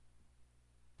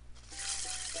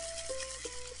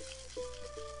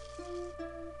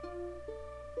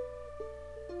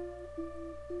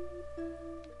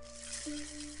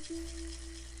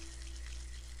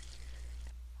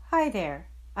Hi there,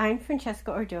 I'm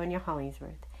Francesca Ordonia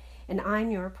Hollingsworth, and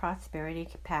I'm your Prosperity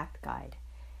Path Guide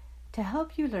to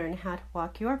help you learn how to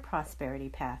walk your prosperity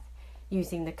path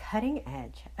using the cutting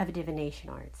edge of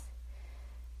divination arts.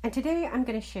 And today I'm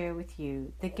going to share with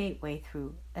you the gateway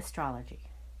through astrology.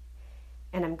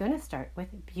 And I'm going to start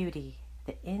with beauty,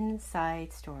 the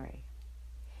inside story.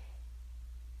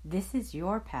 This is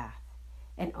your path,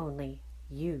 and only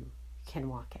you can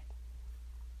walk it.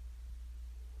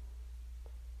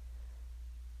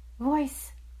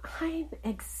 Voice, I'm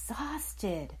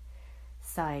exhausted,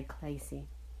 sighed Clacy.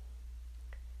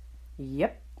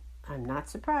 Yep, I'm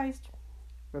not surprised,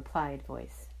 replied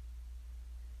Voice.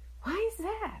 Why is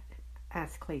that?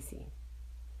 Asked Clacy.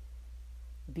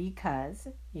 Because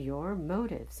your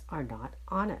motives are not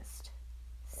honest,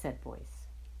 said Voice.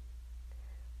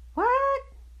 What?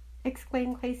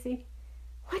 Exclaimed Clacy.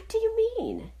 What do you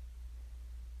mean?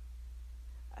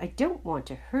 I don't want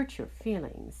to hurt your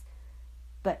feelings,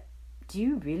 but do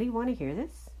you really want to hear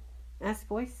this? Asked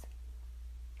Voice.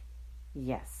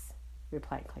 Yes,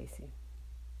 replied Clacy.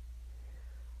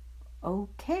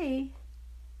 Okay.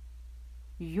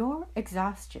 Your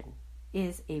exhaustion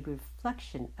is a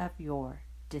reflection of your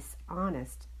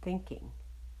dishonest thinking.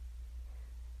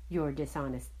 Your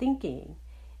dishonest thinking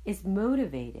is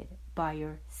motivated by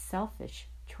your selfish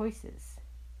choices,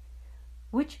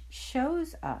 which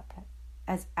shows up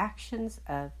as actions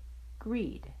of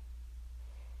greed,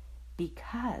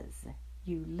 because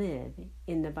you live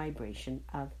in the vibration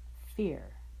of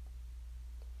fear.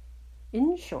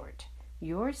 In short,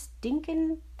 your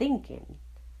stinking thinking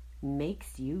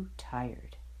makes you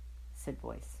tired, said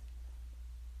Voice.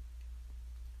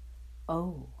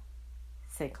 Oh,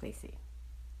 said Clacy.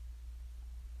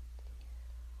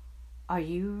 Are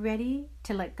you ready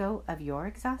to let go of your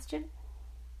exhaustion?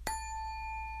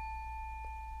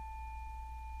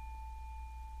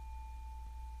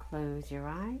 Close your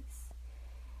eyes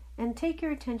and take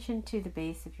your attention to the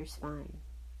base of your spine.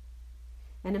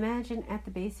 And imagine at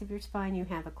the base of your spine you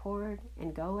have a cord,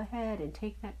 and go ahead and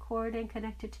take that cord and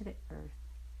connect it to the earth.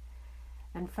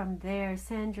 And from there,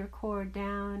 send your cord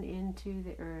down into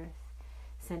the earth,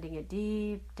 sending it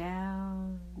deep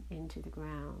down into the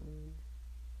ground.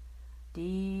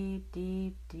 Deep,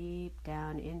 deep, deep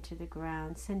down into the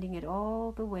ground, sending it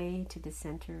all the way to the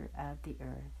center of the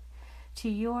earth, to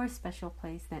your special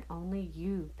place that only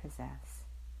you possess.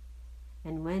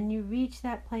 And when you reach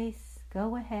that place,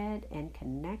 go ahead and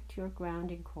connect your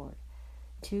grounding cord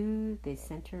to the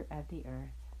center of the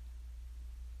earth.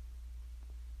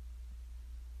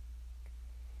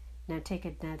 Now take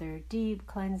another deep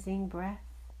cleansing breath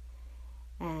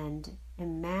and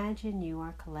imagine you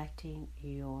are collecting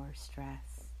your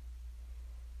stress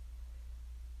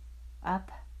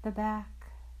up the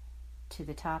back, to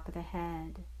the top of the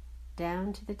head,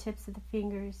 down to the tips of the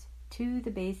fingers, to the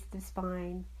base of the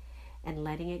spine, and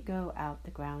letting it go out the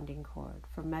grounding cord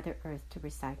for Mother Earth to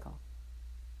recycle.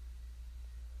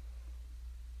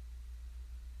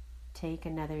 Take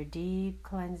another deep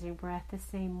cleansing breath the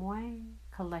same way,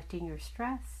 collecting your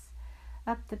stress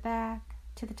up the back,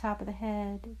 to the top of the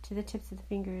head, to the tips of the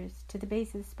fingers, to the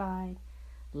base of the spine,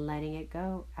 letting it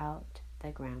go out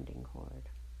the grounding cord.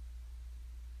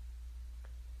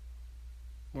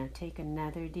 Now take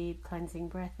another deep cleansing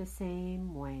breath the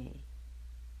same way.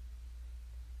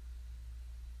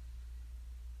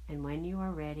 And when you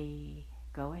are ready,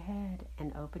 go ahead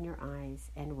and open your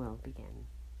eyes and we'll begin.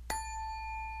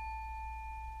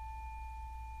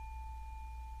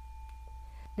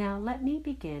 Now let me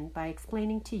begin by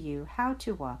explaining to you how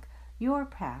to walk your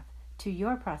path to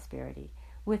your prosperity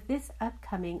with this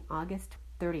upcoming August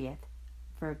 30th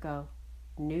Virgo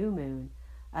new moon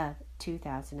of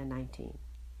 2019.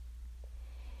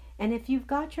 And if you've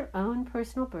got your own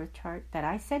personal birth chart that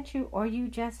I sent you, or you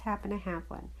just happen to have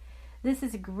one, this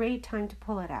is a great time to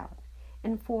pull it out.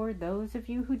 And for those of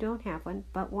you who don't have one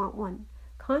but want one,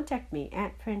 contact me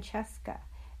at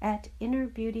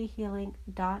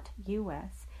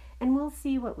Francesca@innerbeautyhealing.us and we'll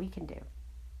see what we can do.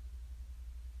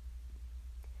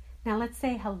 Now let's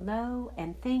say hello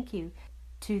and thank you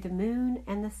to the moon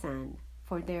and the sun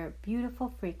for their beautiful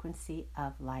frequency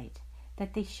of light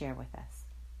that they share with us.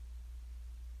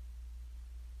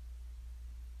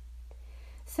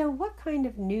 So what kind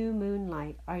of new moon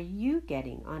light are you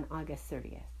getting on August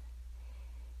 30th?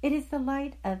 It is the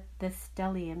light of the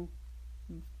stellium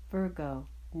Virgo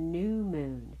new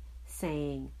moon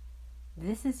saying,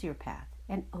 this is your path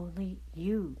and only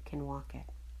you can walk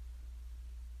it.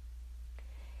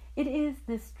 It is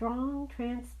the strong,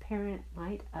 transparent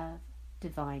light of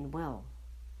divine will.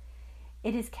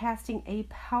 It is casting a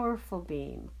powerful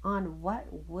beam on what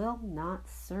will not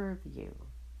serve you.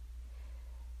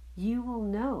 you will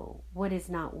know what is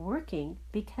not working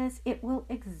because it will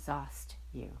exhaust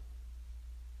you.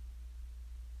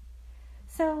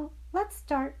 So let's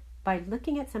start by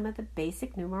looking at some of the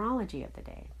basic numerology of the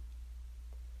day.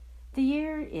 The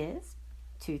year is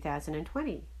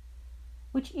 2020,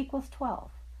 which equals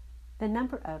 12, the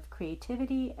number of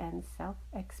creativity and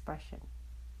self-expression.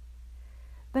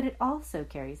 But it also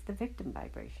carries the victim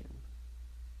vibration.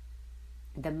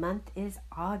 The month is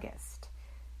August,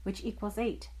 which equals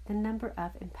 8, the number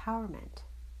of empowerment.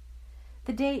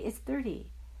 The day is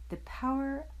 30, the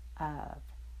power of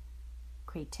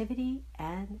creativity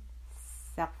and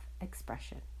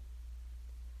self-expression.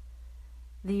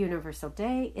 The universal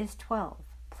day is 12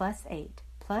 plus 8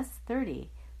 plus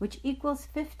 30, which equals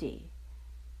 50,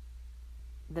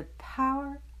 the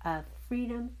power of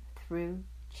freedom through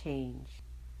change.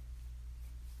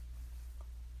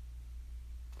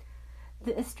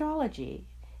 The astrology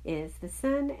is the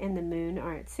sun and the moon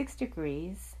are at 6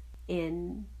 degrees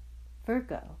in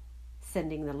Virgo,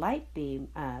 sending the light beam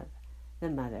of the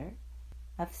Mother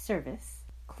of Service,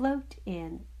 cloaked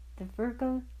in the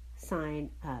Virgo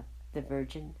sign of the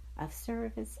Virgin of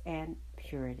Service and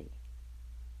Purity.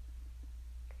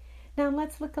 Now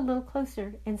let's look a little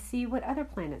closer and see what other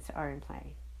planets are in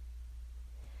play.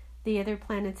 The other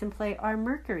planets in play are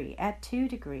Mercury at 2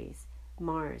 degrees,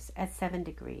 Mars at 7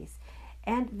 degrees,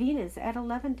 and Venus at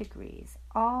 11 degrees,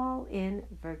 all in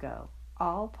Virgo,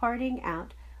 all parting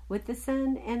out with the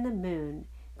sun and the moon,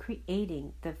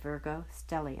 creating the Virgo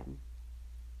stellium.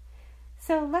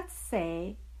 So let's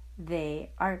say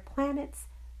they are planets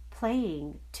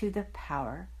playing to the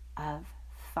power of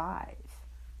 5.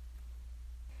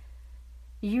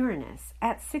 Uranus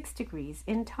at 6 degrees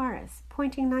in Taurus,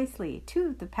 pointing nicely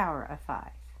to the power of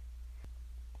 5.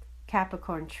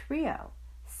 Capricorn trio,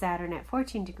 Saturn at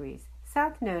 14 degrees,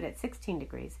 South Node at 16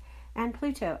 degrees, and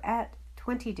Pluto at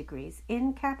 20 degrees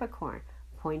in Capricorn,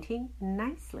 pointing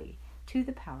nicely to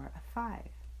the power of 5.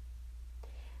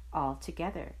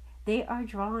 Altogether, they are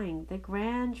drawing the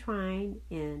grand trine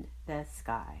in the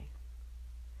sky.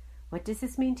 What does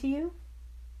this mean to you?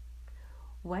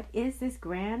 What is this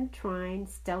grand trine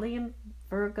stellium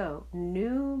Virgo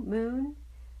new moon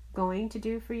going to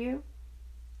do for you?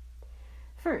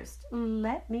 First,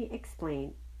 let me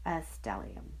explain a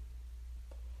stellium.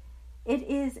 It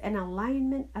is an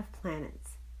alignment of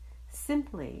planets.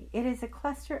 Simply, it is a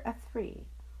cluster of 3,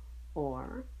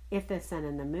 or, if the sun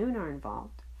and the moon are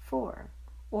involved, 4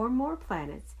 or more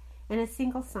planets in a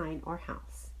single sign or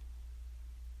house.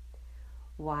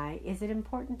 Why is it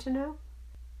important to know?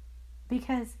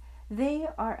 Because they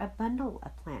are a bundle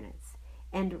of planets,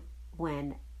 and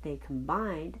when they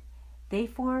combine, they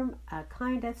form a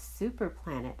kind of super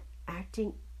planet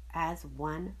acting as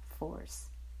one force.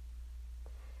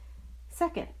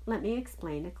 Second, let me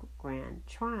explain a grand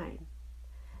trine.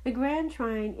 The grand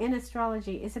trine in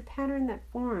astrology is a pattern that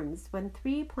forms when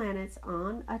 3 planets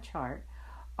on a chart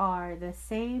are the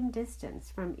same distance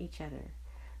from each other,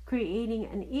 creating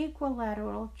an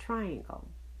equilateral triangle.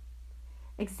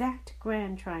 Exact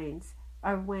grand trines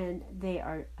are when they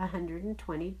are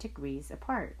 120 degrees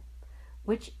apart,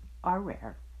 which are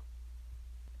rare.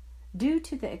 Due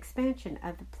to the expansion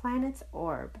of the planet's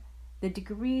orb, the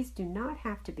degrees do not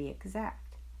have to be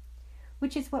exact,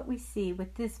 which is what we see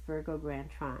with this Virgo grand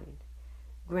trine.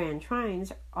 Grand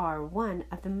trines are one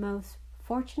of the most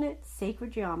fortunate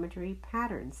sacred geometry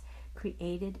patterns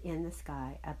created in the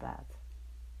sky above.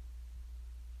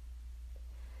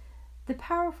 The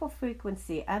powerful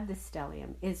frequency of the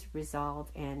stellium is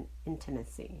resolve and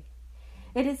intimacy.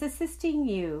 It is assisting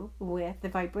you with the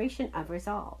vibration of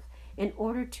resolve in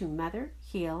order to mother,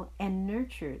 heal, and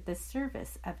nurture the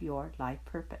service of your life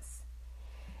purpose.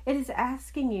 It is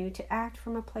asking you to act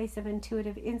from a place of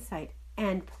intuitive insight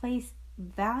and place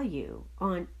value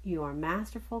on your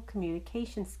masterful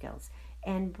communication skills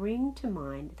and bring to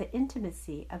mind the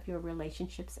intimacy of your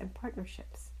relationships and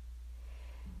partnerships.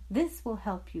 This will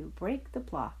help you break the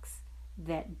blocks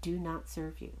that do not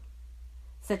serve you,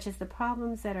 such as the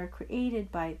problems that are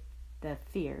created by the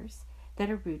fears that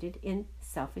are rooted in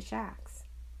selfish acts.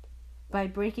 By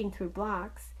breaking through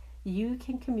blocks, you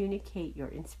can communicate your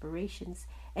inspirations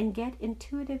and get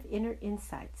intuitive inner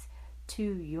insights to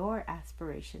your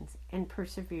aspirations and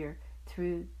persevere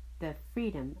through the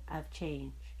freedom of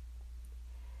change.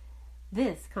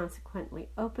 This consequently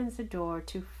opens the door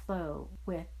to flow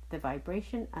with the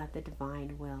vibration of the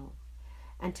divine will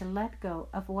and to let go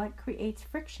of what creates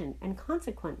friction and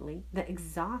consequently the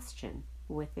exhaustion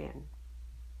within.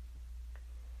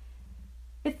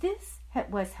 If this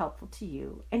was helpful to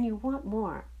you and you want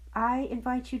more, I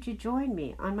invite you to join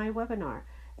me on my webinar,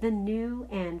 the new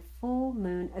and full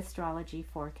moon astrology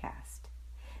forecast.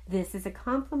 This is a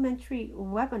complimentary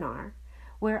webinar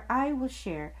where I will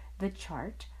share the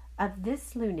chart of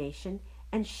this lunation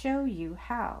and show you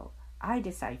how I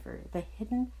decipher the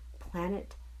hidden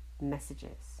planet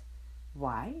messages.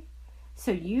 Why?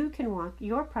 So you can walk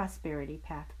your prosperity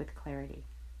path with clarity.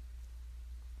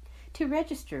 To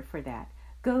register for that,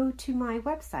 go to my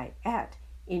website at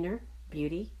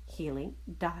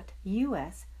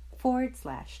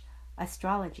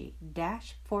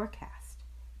innerbeautyhealing.us/astrology-forecast/.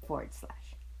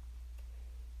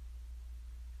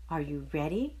 Are you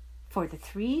ready for the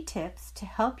 3 tips to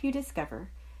help you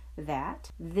discover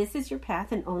that this is your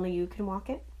path and only you can walk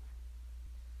it?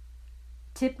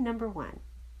 Tip number 1.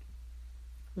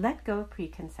 Let go of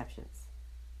preconceptions.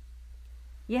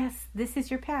 Yes, this is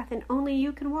your path and only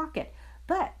you can walk it,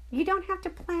 but you don't have to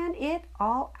plan it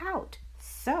all out.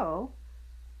 So,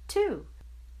 2,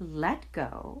 let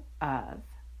go of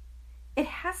it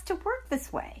has to work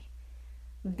this way.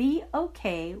 Be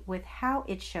okay with how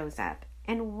it shows up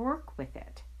and work with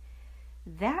it.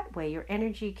 That way your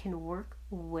energy can work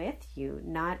with you,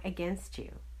 not against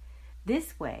you.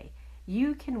 This way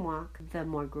you can walk the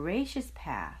more gracious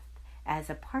path as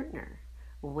a partner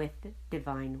with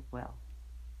divine will.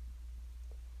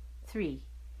 3,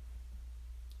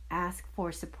 ask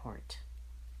for support,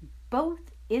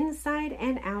 both inside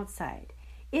and outside.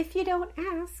 If you don't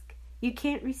ask, you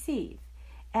can't receive,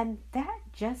 and that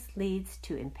just leads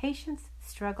to impatience,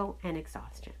 struggle, and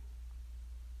exhaustion.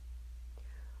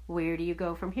 Where do you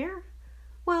go from here?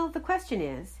 Well, the question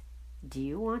is, do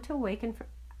you want to awaken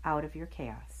out of your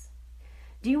chaos?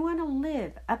 Do you want to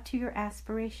live up to your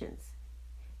aspirations?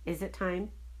 Is it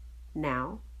time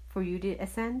now for you to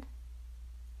ascend?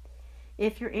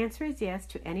 If your answer is yes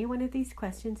to any one of these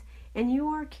questions and you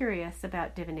are curious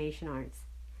about divination arts,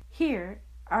 here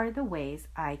are the ways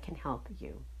I can help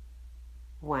you.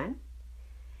 1.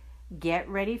 Get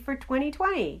ready for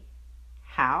 2020.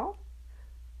 How?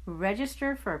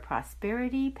 Register for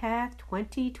Prosperity Path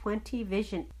 2020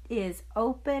 Vision is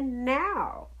open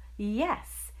now.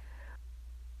 Yes.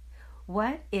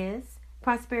 What is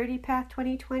Prosperity Path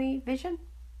 2020 Vision?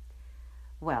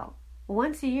 Well,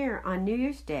 once a year on New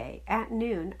Year's Day at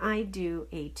noon, I do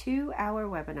a 2-hour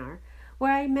webinar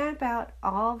where I map out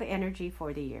all the energy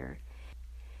for the year.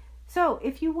 So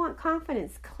if you want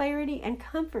confidence, clarity, and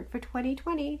comfort for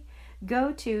 2020,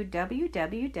 go to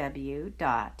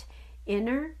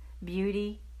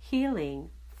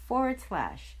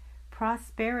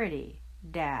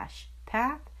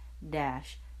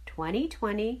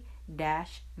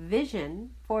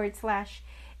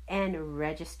and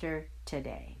register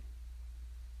today.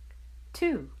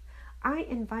 2. I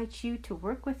invite you to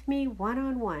work with me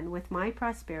one-on-one with my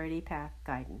Prosperity Path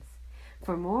guidance.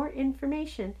 For more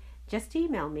information, just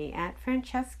email me at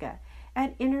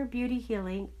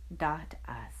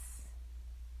francesca@innerbeautyhealing.us.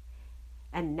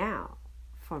 And now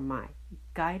for my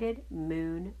guided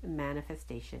moon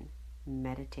manifestation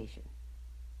meditation.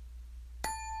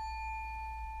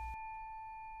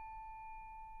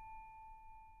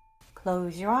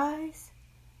 Close your eyes,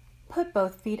 put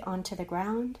both feet onto the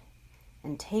ground,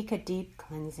 and take a deep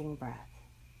cleansing breath.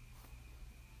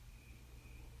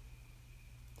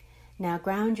 Now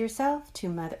ground yourself to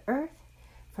Mother Earth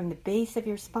from the base of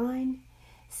your spine,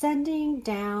 sending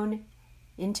down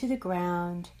into the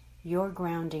ground your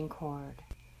grounding cord.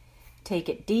 Take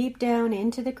it deep down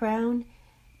into the ground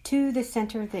to the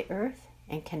center of the earth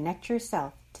and connect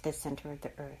yourself to the center of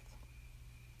the earth.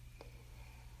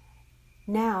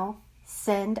 Now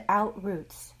send out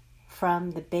roots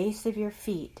from the base of your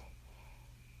feet.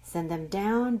 Send them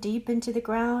down deep into the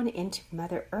ground, into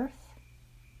Mother Earth.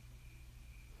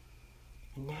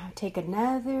 And now take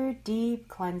another deep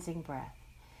cleansing breath.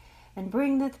 And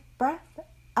bring the breath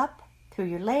up through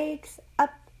your legs,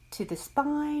 up to the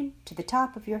spine, to the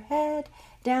top of your head,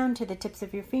 down to the tips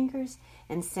of your fingers,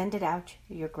 and send it out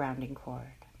your grounding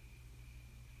cord.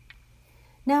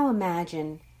 Now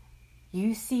imagine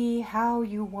you see how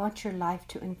you want your life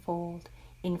to unfold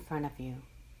in front of you.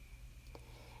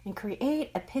 And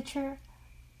create a picture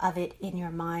of it in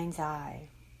your mind's eye.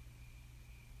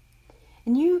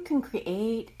 And you can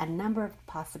create a number of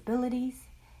possibilities,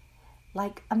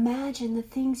 like imagine the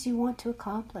things you want to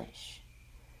accomplish.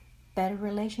 Better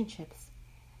relationships,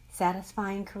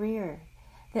 satisfying career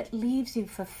that leaves you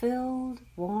fulfilled,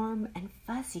 warm, and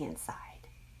fuzzy inside.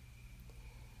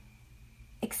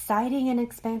 Exciting and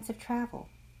expansive travel,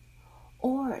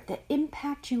 or the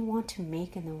impact you want to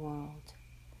make in the world.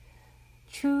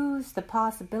 Choose the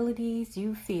possibilities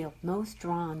you feel most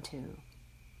drawn to.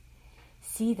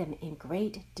 See them in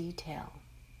great detail.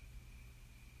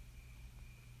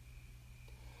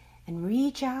 and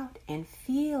reach out and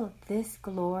feel this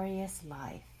glorious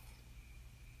life.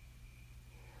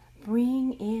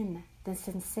 Bring in the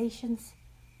sensations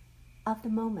of the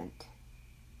moment.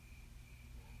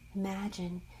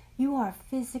 Imagine you are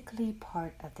physically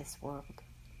part of this world.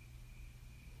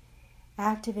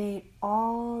 Activate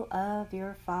all of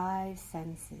your 5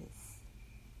 senses.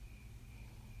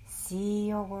 See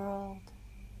your world.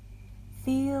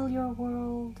 Feel your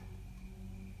world.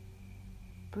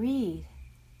 Breathe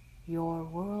your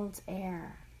world's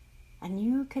air, and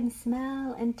you can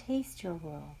smell and taste your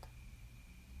world.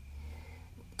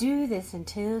 Do this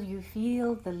until you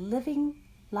feel the living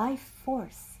life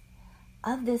force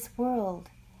of this world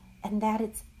and that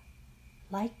it's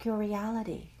like your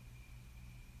reality.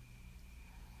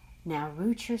 Now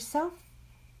root yourself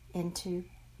into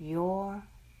your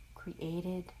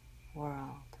created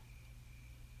world.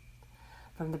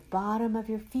 From the bottom of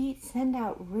your feet, send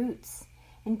out roots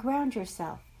and ground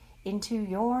yourself into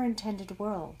your intended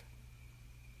world.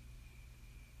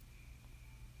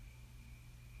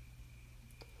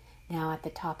 Now at the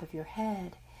top of your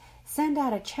head, send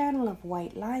out a channel of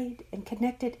white light and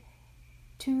connect it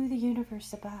to the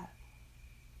universe above.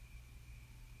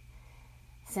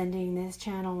 Sending this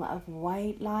channel of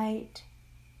white light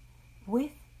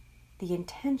with the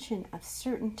intention of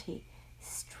certainty,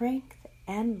 strength,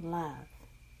 and love.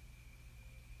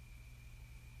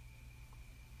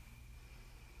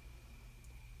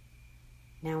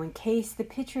 Now encase the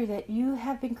picture that you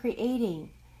have been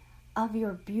creating of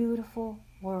your beautiful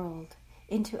world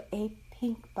into a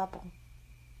pink bubble.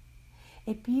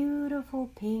 A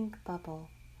beautiful pink bubble,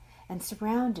 and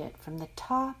surround it from the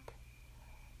top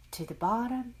to the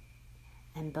bottom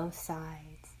and both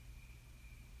sides.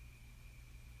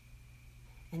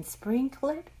 And sprinkle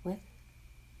it with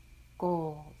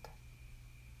gold.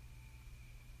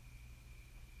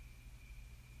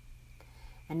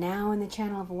 And now in the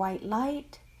channel of white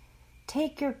light,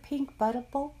 take your pink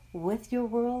bubble with your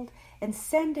world and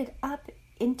send it up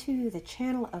into the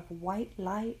channel of white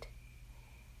light,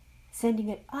 sending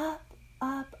it up,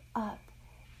 up, up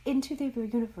into the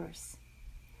universe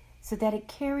so that it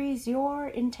carries your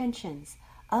intentions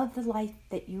of the life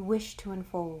that you wish to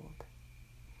unfold.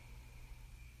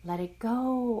 Let it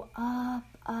go up,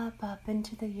 up, up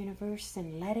into the universe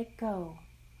and let it go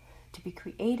to be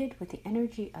created with the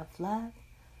energy of love,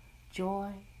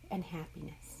 joy, and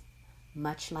happiness.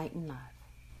 Much light and love.